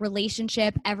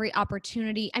relationship, every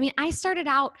opportunity, I mean, I started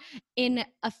out in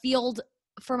a field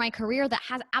for my career that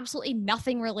has absolutely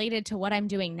nothing related to what I'm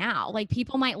doing now. Like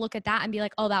people might look at that and be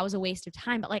like, oh, that was a waste of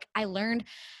time. But like I learned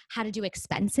how to do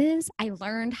expenses. I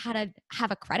learned how to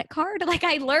have a credit card. Like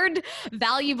I learned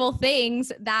valuable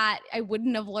things that I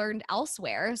wouldn't have learned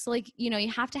elsewhere. So like, you know,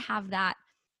 you have to have that.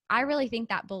 I really think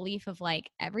that belief of like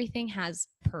everything has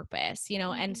purpose, you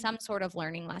know, and some sort of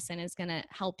learning lesson is going to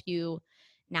help you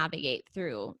navigate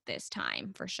through this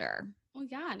time for sure. Well,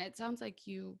 yeah. And it sounds like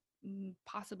you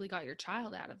possibly got your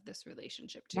child out of this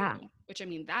relationship too, which I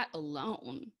mean, that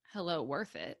alone, hello,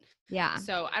 worth it. Yeah.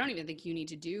 So I don't even think you need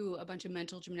to do a bunch of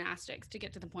mental gymnastics to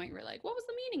get to the point where like, what was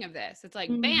the meaning of this? It's like,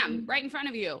 bam, right in front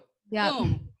of you. Yeah.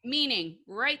 Boom, meaning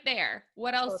right there.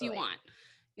 What else do you want?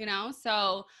 You know?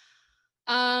 So,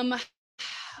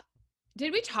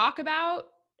 did we talk about,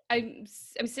 I'm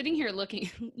sitting here looking,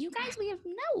 you guys, we have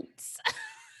notes.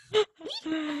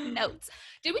 Notes.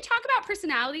 Did we talk about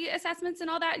personality assessments and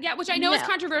all that? Yeah, which I know is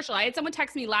controversial. I had someone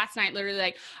text me last night, literally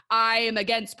like, I am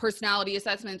against personality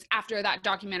assessments after that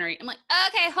documentary. I'm like,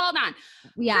 okay, hold on.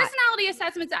 Yeah. Personality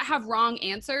assessments that have wrong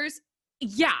answers.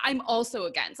 Yeah, I'm also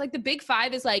against. Like the big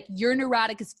five is like, you're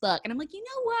neurotic as fuck. And I'm like, you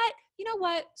know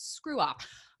what? Screw off.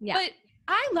 Yeah. But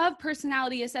I love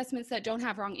personality assessments that don't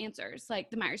have wrong answers, like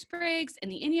the Myers-Briggs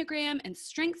and the Enneagram and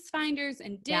Strengths Finders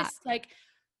and DISC. Yeah. Like,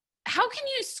 how can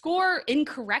you score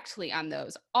incorrectly on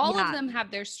those? All of them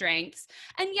have their strengths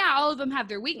and all of them have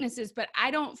their weaknesses, but I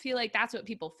don't feel like that's what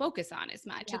people focus on as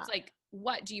much. It's like,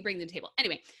 what do you bring to the table?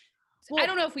 Anyway, so I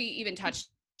don't know if we even touched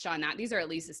on that. These are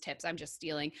Elise's tips. I'm just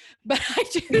stealing, but I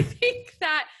do think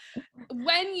that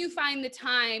when you find the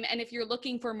time and if you're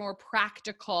looking for more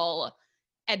practical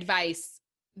advice,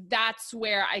 that's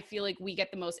where I feel like we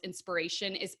get the most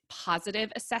inspiration is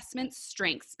positive assessments,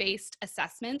 strengths-based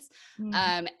assessments.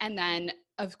 Mhm. And then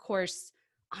of course,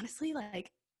 honestly,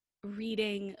 like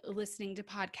reading, listening to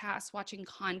podcasts, watching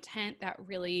content that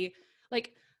really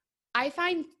like, I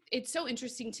find it's so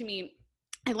interesting to me.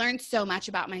 I learned so much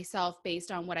about myself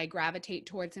based on what I gravitate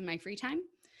towards in my free time.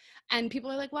 And people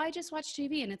are like, well, I just watch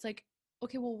TV. And it's like,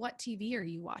 okay, well, what TV are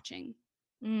you watching?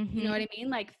 You know what Mhm. I mean?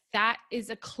 Like that is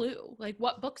a clue. Like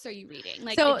what books are you reading?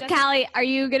 Like it So, doesn't. Callie, are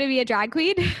you going to be a drag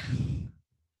queen?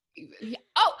 Yeah.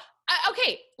 Oh,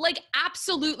 okay. Like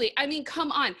absolutely. I mean,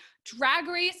 come on. Drag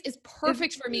Race is It's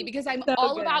perfect for me because I'm so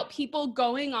all good. about people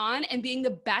going on and being the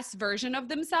best version of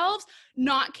themselves,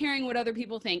 not caring what other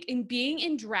people think. And being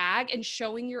in drag and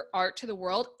showing your art to the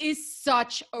world is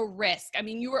such a risk. I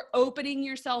mean, you are opening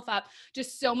yourself up to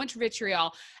so much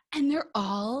vitriol, and they're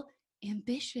all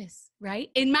ambitious, right?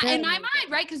 In my They're mind,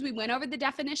 amazing. right? Because we went over the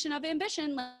definition of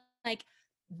ambition. Like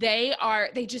they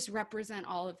just represent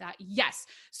all of that. Yes.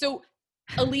 So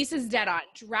Elise is dead on.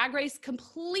 Drag Race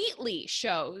completely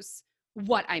shows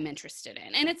what I'm interested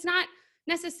in. And it's not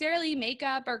necessarily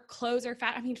makeup or clothes or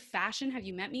I mean, fashion. Have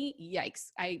you met me?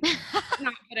 Yikes. I could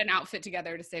not put an outfit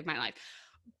together to save my life.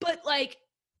 But like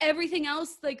everything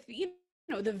else, like,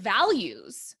 the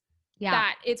values Yeah,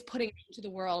 that it's putting into the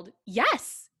world,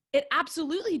 yes, it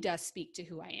absolutely does speak to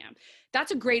who I am.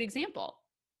 That's a great example,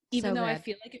 even so though I good.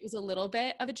 feel like it was a little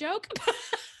bit of a joke.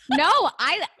 No,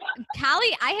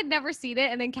 Callie, I had never seen it.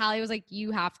 And then Callie was like,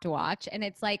 you have to watch. And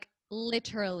it's like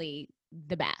literally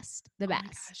the best, the Oh my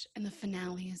best. gosh. And the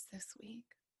finale is this week.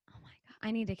 Oh my God.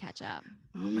 I need to catch up.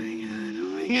 Oh my God. Oh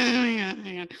my God. Oh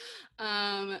my God.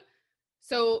 Oh my God.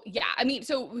 So yeah, I mean,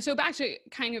 so back to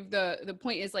kind of the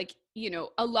point is like,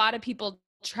 a lot of people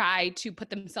try to put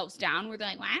themselves down where they're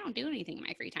like, well, I don't do anything in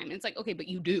my free time. And it's like, okay, but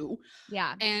you do.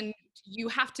 Yeah. And you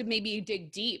have to maybe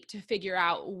dig deep to figure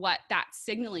out what that's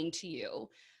signaling to you.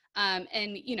 And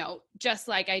just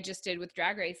like I just did with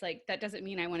Drag Race, like that doesn't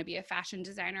mean I want to be a fashion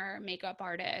designer or makeup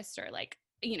artist or like,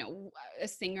 a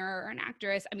singer or an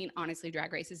actress. I mean, honestly,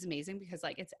 Drag Race is amazing because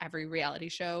like it's every reality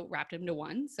show wrapped into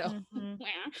one. So, Mhm.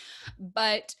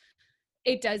 but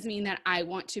it does mean that I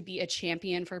want to be a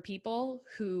champion for people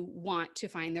who want to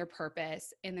find their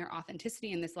purpose and their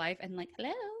authenticity in this life. And like,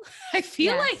 hello, I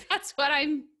feel Yes. like that's what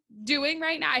I'm doing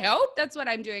right now. I hope that's what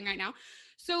I'm doing right now.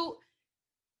 So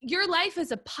your life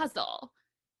is a puzzle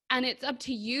and it's up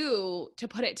to you to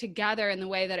put it together in the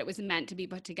way that it was meant to be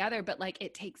put together. But like,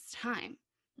 it takes time.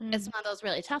 It's Mhm. one of those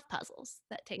really tough puzzles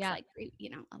that takes Yeah. like,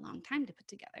 a long time to put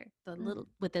together Mhm.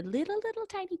 with the little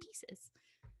tiny pieces.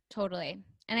 Totally.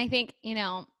 And I think,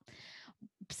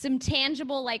 some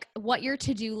tangible, like what your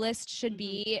to-do list should Mm-hmm.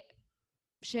 be.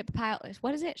 Ship pile,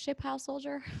 what is it? Ship pile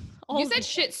soldier? You All of said the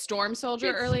shit storm soldier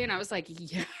shit. earlier, and I was like,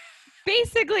 yeah.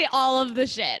 Basically all of the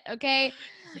shit. Okay.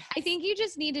 Yes. I think you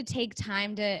just need to take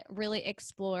time to really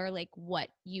explore like what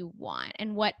you want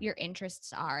and what your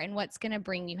interests are and what's going to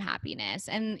bring you happiness.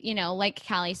 And, like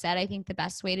Callie said, I think the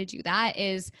best way to do that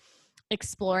is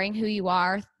exploring who you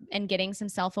are and getting some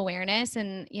self-awareness.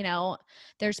 And,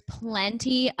 there's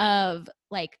plenty of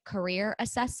like career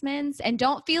assessments, and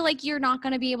don't feel like you're not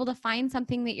going to be able to find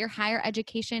something that your higher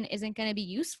education isn't going to be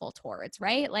useful towards,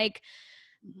 right? Like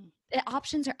Mhm. the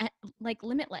options are like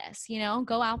limitless,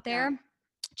 go out Yeah. there.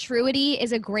 Truity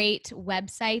is a great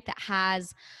website that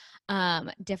has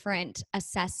different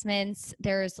assessments.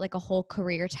 There's like a whole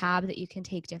career tab that you can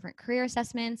take different career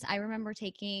assessments. I remember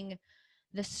taking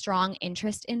the strong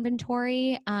interest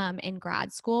inventory in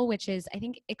grad school, which is, I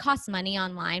think it costs money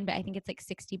online, but I think it's like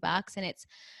 $60, and it's,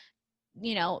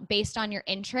 based on your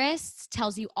interests,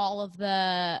 tells you all of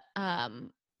the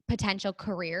potential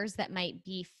careers that might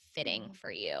be fitting for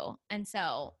you. And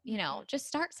so, just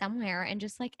start somewhere and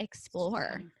just like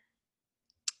explore.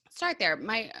 Start there.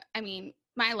 My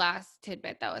last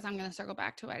tidbit though is I'm going to circle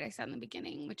back to what I said in the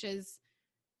beginning, which is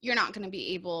you're not going to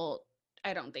be able,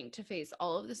 I don't think, to face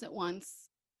all of this at once.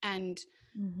 And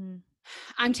Mm-hmm.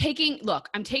 I'm taking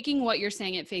what you're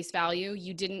saying at face value.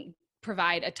 You didn't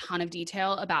provide a ton of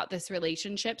detail about this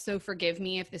relationship. So forgive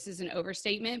me if this is an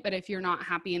overstatement, but if you're not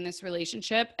happy in this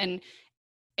relationship and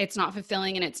it's not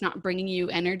fulfilling and it's not bringing you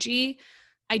energy,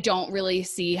 I don't really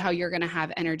see how you're going to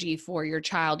have energy for your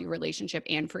child, your relationship,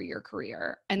 and for your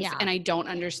career. And Yeah. I don't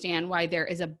understand why there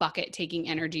is a bucket taking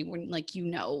energy when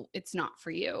it's not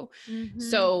for you. Mm-hmm.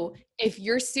 So if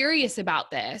you're serious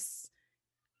about this,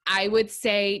 I would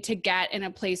say to get in a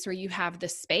place where you have the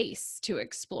space to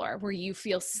explore, where you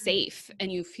feel safe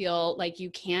and you feel like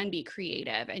you can be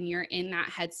creative and you're in that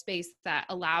headspace that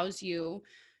allows you,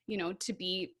 to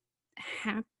be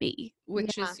happy,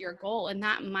 which Yeah. is your goal. And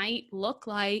that might look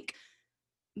like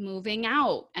moving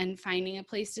out and finding a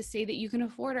place to stay that you can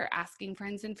afford, or asking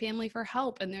friends and family for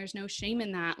help. And there's no shame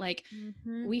in that. Like,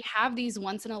 we have these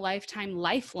once in a lifetime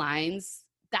lifelines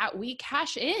that we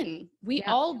cash in. We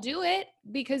all do it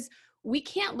because we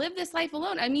can't live this life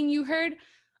alone. I mean, you heard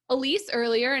Elise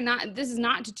earlier, and this is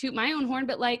not to toot my own horn,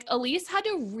 but like Elise had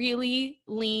to really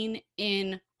lean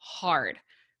in hard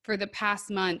for the past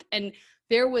month. And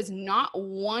there was not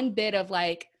one bit of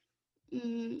like,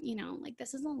 like,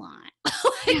 this is a lot.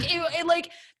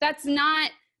 Like, that's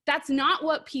not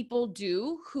what people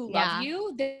do who love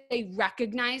you. They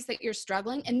recognize that you're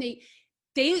struggling, and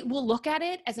they will look at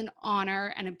it as an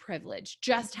honor and a privilege,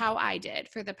 just how I did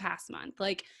for the past month.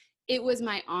 Like, it was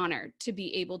my honor to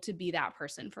be able to be that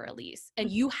person for Elise. And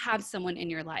you have someone in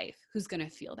your life who's going to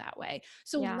feel that way.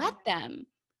 So let them.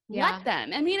 Let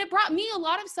them. I mean, it brought me a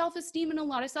lot of self-esteem and a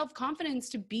lot of self-confidence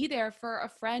to be there for a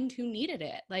friend who needed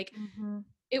it. Like,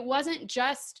 it wasn't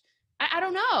just, I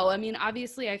don't know. I mean,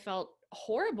 obviously I felt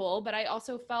horrible, but I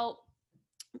also felt,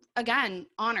 again,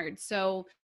 honored. So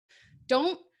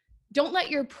don't let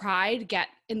your pride get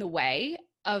in the way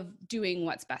of doing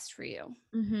what's best for you.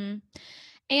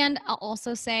 And I'll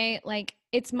also say, like,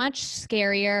 it's much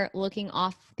scarier looking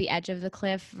off the edge of the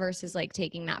cliff versus like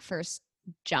taking that first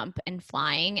jump and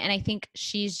flying. And I think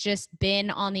she's just been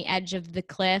on the edge of the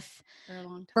cliff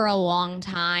for a long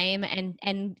time and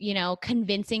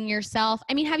convincing yourself.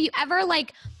 I mean, have you ever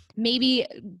like maybe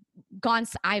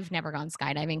I've never gone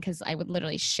skydiving because I would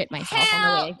literally shit myself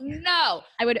on the way. No.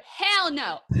 I would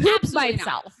poop myself.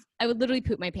 Not. I would literally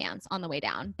poop my pants on the way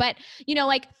down. But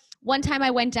like one time I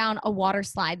went down a water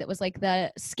slide that was like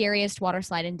the scariest water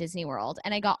slide in Disney World.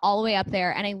 And I got all the way up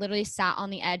there and I literally sat on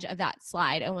the edge of that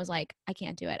slide and was like, I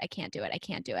can't do it. I can't do it. I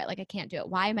can't do it. Like, I can't do it.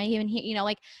 Why am I even here?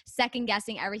 Like second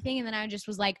guessing everything. And then I just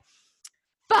was like,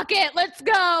 fuck it, let's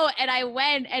go. And I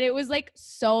went, and it was like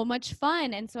so much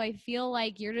fun. And so I feel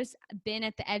like you're just been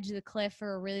at the edge of the cliff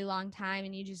for a really long time,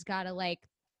 and you just got to like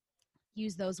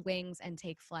use those wings and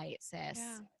take flight, sis.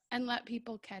 Yeah. And let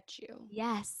people catch you.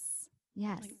 Yes.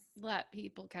 Like, let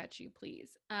people catch you, please.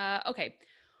 Okay.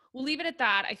 We'll leave it at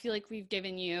that. I feel like we've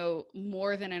given you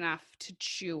more than enough to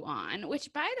chew on,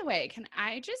 which, by the way, can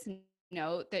I just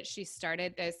note that she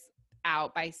started this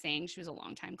out by saying she was a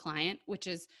longtime client, which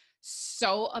is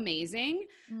so amazing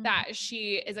that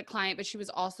she is a client, but she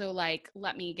was also like,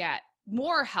 let me get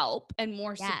more help and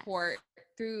more support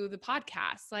through the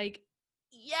podcast. Like,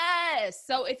 yes.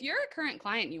 So if you're a current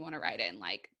client and you want to write in,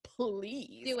 like,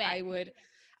 please do it.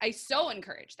 I so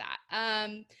encourage that.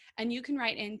 And you can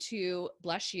write into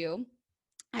Blush You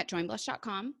at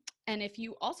joinblush.com. And if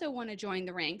you also want to join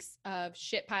the ranks of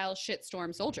Shitpile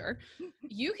Shitstorm Soldier,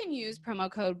 you can use promo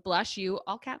code BlushU,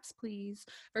 all caps please,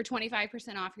 for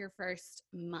 25% off your first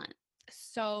month.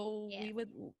 So we would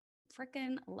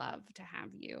freaking love to have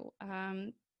you.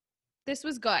 This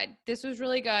was good. This was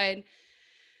really good.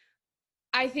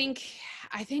 I think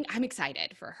I'm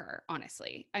excited for her,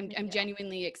 honestly. I'm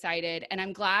genuinely excited. And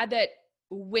I'm glad that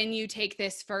when you take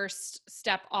this first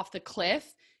step off the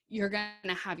cliff, you're going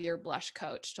to have your blush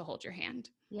coach to hold your hand.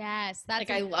 Yes. That's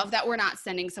like, I love that we're not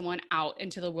sending someone out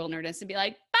into the wilderness and be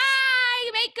like,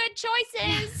 bye, make good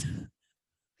choices.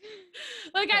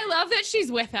 Like, I love that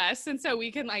she's with us. And so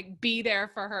we can like be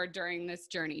there for her during this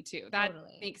journey too. That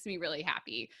makes me really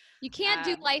happy. You can't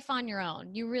do life on your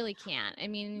own. You really can't. I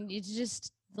mean, it's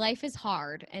just, life is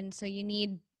hard. And so you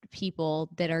need people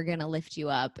that are going to lift you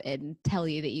up and tell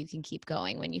you that you can keep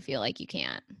going when you feel like you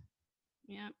can't.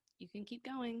 Yeah. You can keep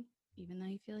going, even though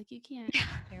you feel like you can't.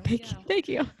 There we go. Thank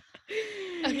you.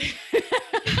 Okay.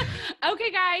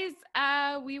 Okay,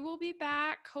 guys. We will be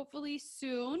back hopefully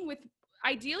soon with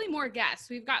ideally more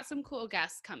guests. We've got some cool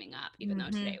guests coming up, even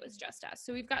though today was just us.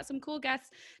 So we've got some cool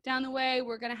guests down the way.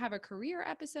 We're going to have a career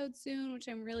episode soon, which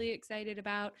I'm really excited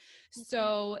about.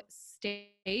 So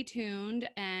stay tuned,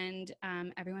 and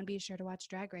everyone be sure to watch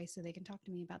Drag Race so they can talk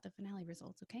to me about the finale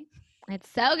results, okay? It's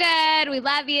so good. We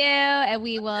love you, and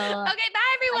we will. Okay,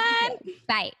 bye, everyone.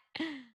 Bye.